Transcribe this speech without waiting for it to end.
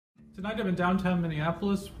Tonight I'm in downtown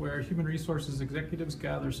Minneapolis, where human resources executives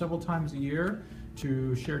gather several times a year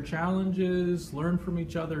to share challenges, learn from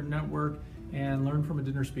each other, network, and learn from a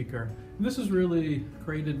dinner speaker. And this is really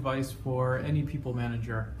great advice for any people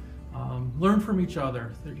manager. Learn from each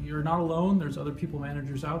other. You're not alone, there's other people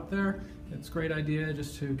managers out there. It's a great idea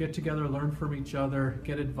just to get together, learn from each other,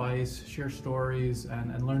 get advice, share stories,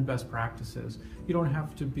 and learn best practices. You don't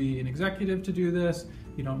have to be an executive to do this.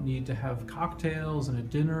 You don't need to have cocktails and a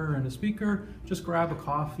dinner and a speaker. Just grab a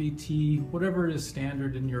coffee, tea, whatever is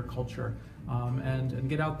standard in your culture, and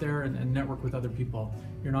get out there and network with other people.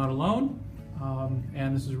 You're not alone,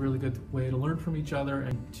 and this is a really good way to learn from each other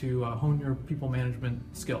and to hone your people management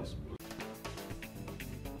skills.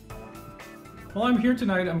 While I'm here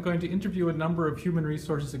tonight, I'm going to interview a number of human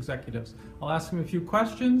resources executives. I'll ask them a few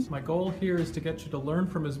questions. My goal here is to get you to learn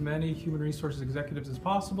from as many human resources executives as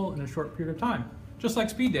possible in a short period of time, just like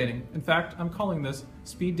speed dating. In fact, I'm calling this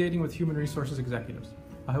speed dating with human resources executives.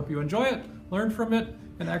 I hope you enjoy it, learn from it,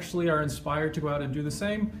 and actually are inspired to go out and do the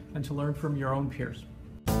same and to learn from your own peers.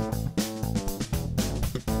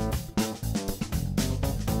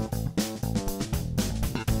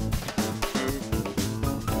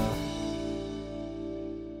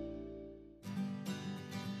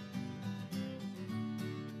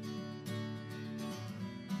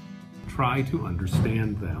 Try to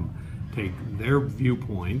understand them, take their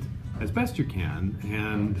viewpoint as best you can,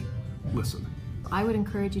 and listen. I would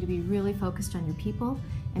encourage you to be really focused on your people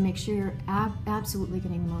and make sure you're absolutely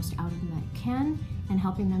getting the most out of them that you can and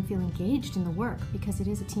helping them feel engaged in the work, because it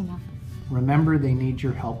is a team effort. Remember, they need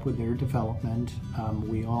your help with their development.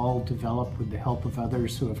 We all develop with the help of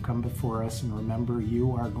others who have come before us, and remember,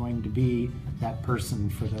 you are going to be that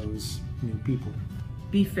person for those new people.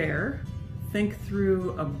 Be fair. Think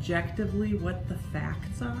through objectively what the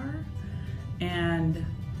facts are and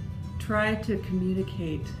try to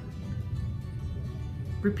communicate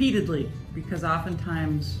repeatedly, because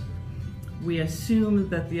oftentimes we assume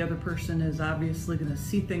that the other person is obviously going to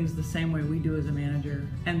see things the same way we do as a manager,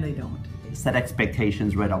 and they don't. Set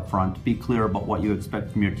expectations right up front. Be clear about what you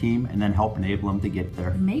expect from your team, and then help enable them to get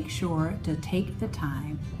there. Make sure to take the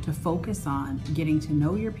time to focus on getting to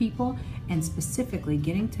know your people, and specifically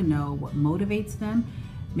getting to know what motivates them,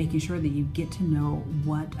 making sure that you get to know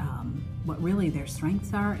what really their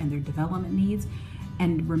strengths are and their development needs.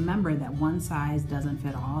 And remember that one size doesn't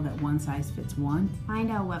fit all, that one size fits one. Find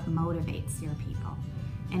out what motivates your people.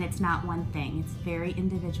 And it's not one thing, it's very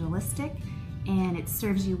individualistic, and it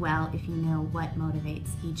serves you well if you know what motivates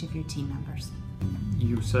each of your team members.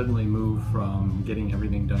 You suddenly move from getting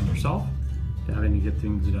everything done yourself to having to get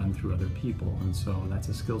things done through other people, and so that's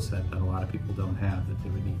a skill set that a lot of people don't have that they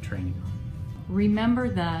would need training on. Remember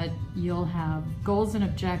that you'll have goals and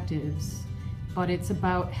objectives, but it's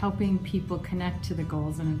about helping people connect to the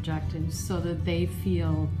goals and objectives so that they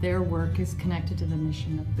feel their work is connected to the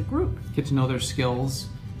mission of the group. Get to know their skills,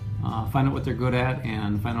 find out what they're good at,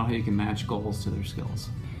 and find out how you can match goals to their skills.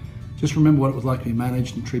 Just remember what it was like to be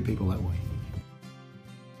managed and treat people that way.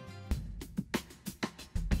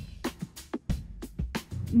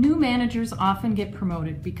 New managers often get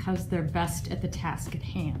promoted because they're best at the task at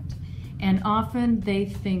hand. And often they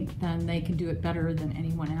think then they can do it better than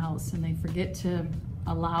anyone else, and they forget to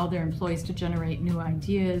allow their employees to generate new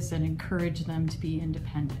ideas and encourage them to be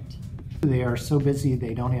independent. They are so busy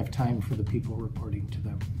they don't have time for the people reporting to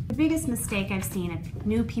them. The biggest mistake I've seen a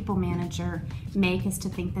new people manager make is to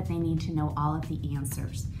think that they need to know all of the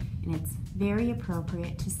answers. And it's very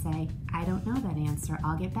appropriate to say, I don't know that answer,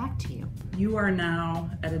 I'll get back to you. You are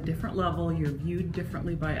now at a different level, you're viewed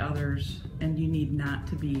differently by others, and you need not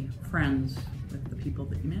to be friends with the people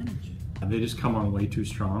that you manage. They just come on way too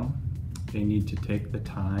strong. They need to take the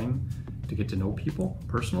time to get to know people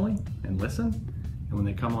personally and listen. And when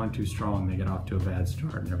they come on too strong, they get off to a bad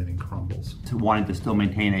start and everything crumbles. To wanting to still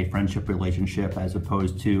maintain a friendship relationship as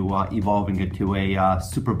opposed to evolving it to a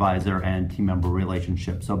supervisor and team member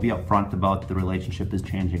relationship. So be upfront about the relationship is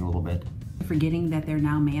changing a little bit. Forgetting that they're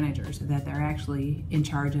now managers, that they're actually in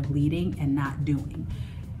charge of leading and not doing.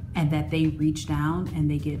 And that they reach down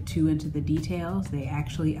and they get too into the details. They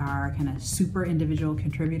actually are kind of super individual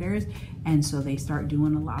contributors, and so they start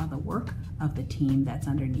doing a lot of the work of the team that's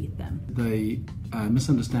underneath them. They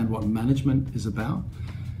misunderstand what management is about.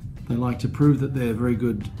 They like to prove that they're very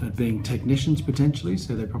good at being technicians potentially,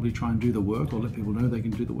 so they probably try and do the work or let people know they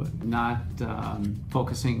can do the work. Not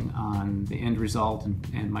focusing on the end result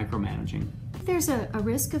and micromanaging. There's a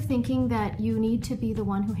risk of thinking that you need to be the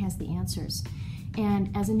one who has the answers.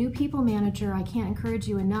 And as a new people manager, I can't encourage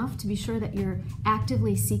you enough to be sure that you're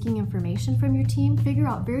actively seeking information from your team. Figure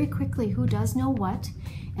out very quickly who does know what,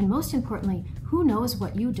 And most importantly, who knows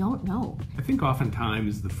what you don't know? I think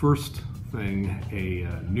oftentimes the first thing a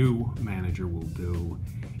new manager will do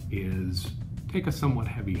is take a somewhat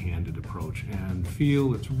heavy-handed approach and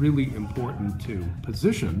feel it's really important to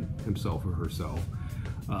position himself or herself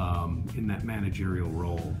in that managerial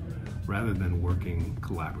role rather than working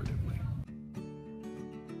collaboratively.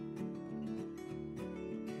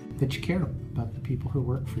 That you care about the people who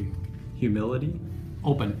work for you. Humility.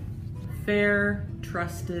 Open. Fair,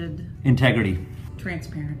 trusted, Integrity.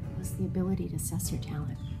 transparent. It's the ability to assess your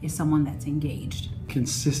talent. Is someone that's engaged.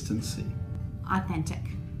 Consistency. Authentic.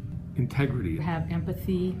 Integrity. Have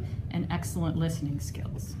empathy and excellent listening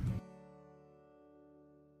skills.